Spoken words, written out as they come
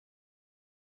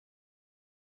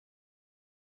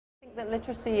I think that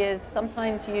literacy is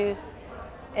sometimes used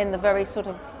in the very sort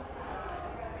of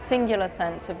singular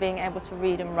sense of being able to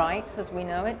read and write as we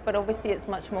know it, but obviously it's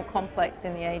much more complex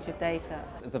in the age of data.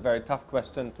 It's a very tough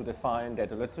question to define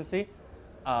data literacy.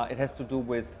 It has to do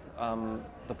with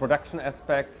the production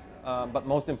aspect, but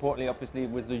most importantly, obviously,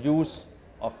 with the use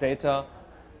of data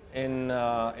in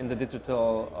the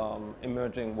digital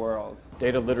emerging world.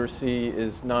 Data literacy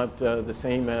is not the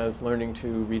same as learning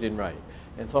to read and write.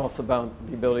 It's also about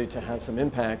the ability to have some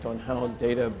impact on how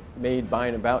data made by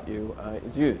and about you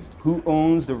is used. Who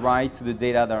owns the rights to the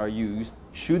data that are used?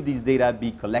 Should these data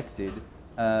be collected?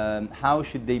 How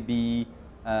should they be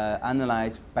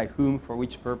analyzed? By whom? For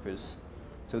which purpose?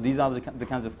 So these are the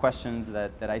kinds of questions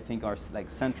that I think are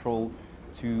central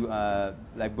to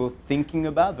both thinking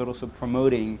about but also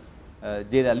promoting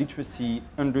data literacy,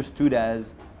 understood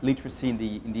as literacy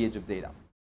in the age of data.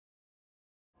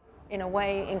 In a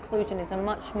way, inclusion is a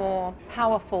much more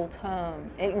powerful term.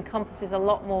 It encompasses a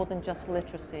lot more than just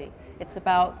literacy. It's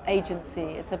about agency,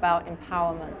 it's about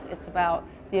empowerment, it's about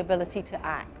the ability to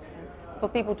act. For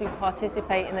people to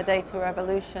participate in the data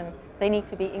revolution, they need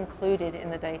to be included in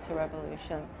the data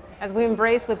revolution. As we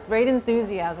embrace with great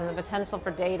enthusiasm the potential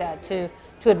for data to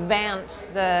advance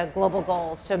the global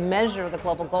goals, to measure the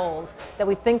global goals, that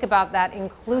we think about that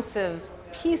inclusive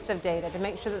piece of data to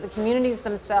make sure that the communities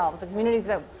themselves, the communities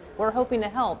that we're hoping to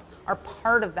help, are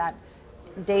part of that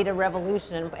data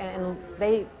revolution, and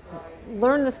they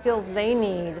learn the skills they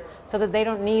need so that they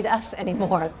don't need us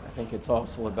anymore. I think it's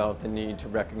also about the need to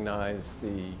recognize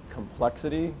the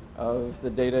complexity of the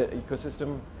data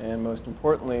ecosystem, and most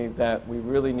importantly that we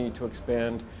really need to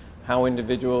expand how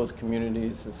individuals,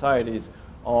 communities, societies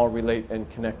all relate and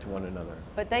connect to one another.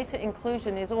 But data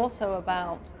inclusion is also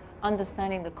about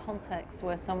understanding the context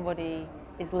where somebody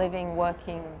is living,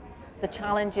 working, the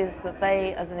challenges that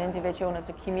they as an individual and as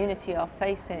a community are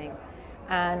facing,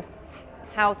 and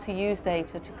how to use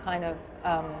data to kind of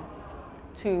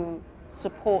to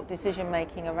support decision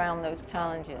making around those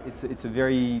challenges. It's a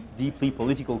very deeply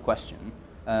political question.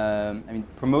 I mean,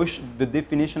 the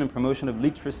definition and promotion of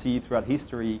literacy throughout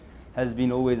history has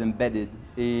been always embedded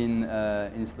in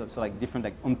sort of different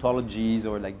ontologies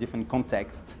or different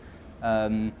contexts,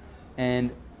 and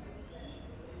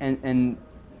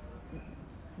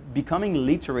becoming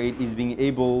literate is being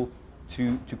able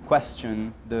to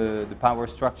question the power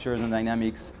structures and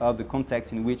dynamics of the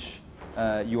context in which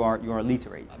you are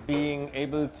literate. Being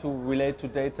able to relate to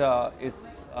data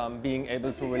is being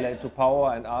able to relate to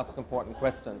power and ask important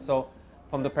questions. So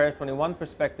from the Paris 21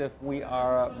 perspective, we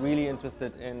are really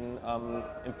interested in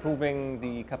improving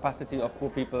the capacity of poor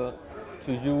people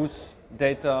to use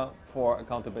data for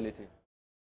accountability.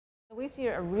 We see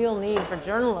a real need for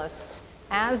journalists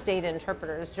as data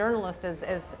interpreters, journalists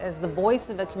as the voice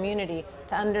of a community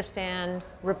to understand,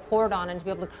 report on, and to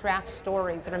be able to craft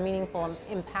stories that are meaningful and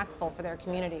impactful for their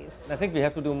communities. I think we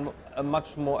have to do a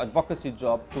much more advocacy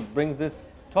job to bring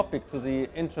this topic to the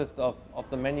interest of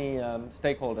the many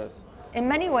stakeholders. In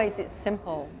many ways it's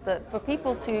simple, that for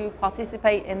people to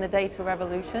participate in the data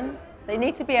revolution, they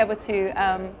need to be able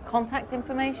to contact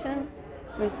information,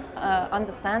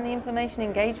 understand the information,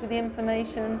 engage with the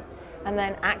information, and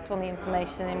then act on the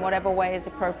information in whatever way is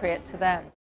appropriate to them.